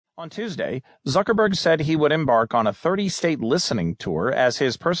On Tuesday, Zuckerberg said he would embark on a 30-state listening tour as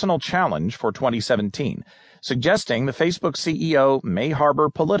his personal challenge for 2017, suggesting the Facebook CEO may harbor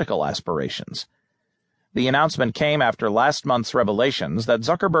political aspirations. The announcement came after last month's revelations that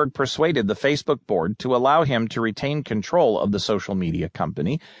Zuckerberg persuaded the Facebook board to allow him to retain control of the social media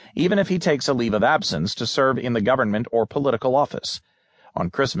company, even if he takes a leave of absence to serve in the government or political office. On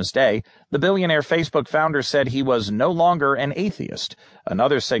Christmas Day, the billionaire Facebook founder said he was no longer an atheist,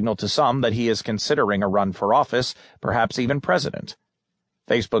 another signal to some that he is considering a run for office, perhaps even president.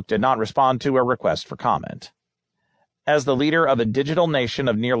 Facebook did not respond to a request for comment. As the leader of a digital nation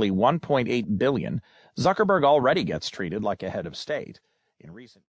of nearly 1.8 billion, Zuckerberg already gets treated like a head of state. In recent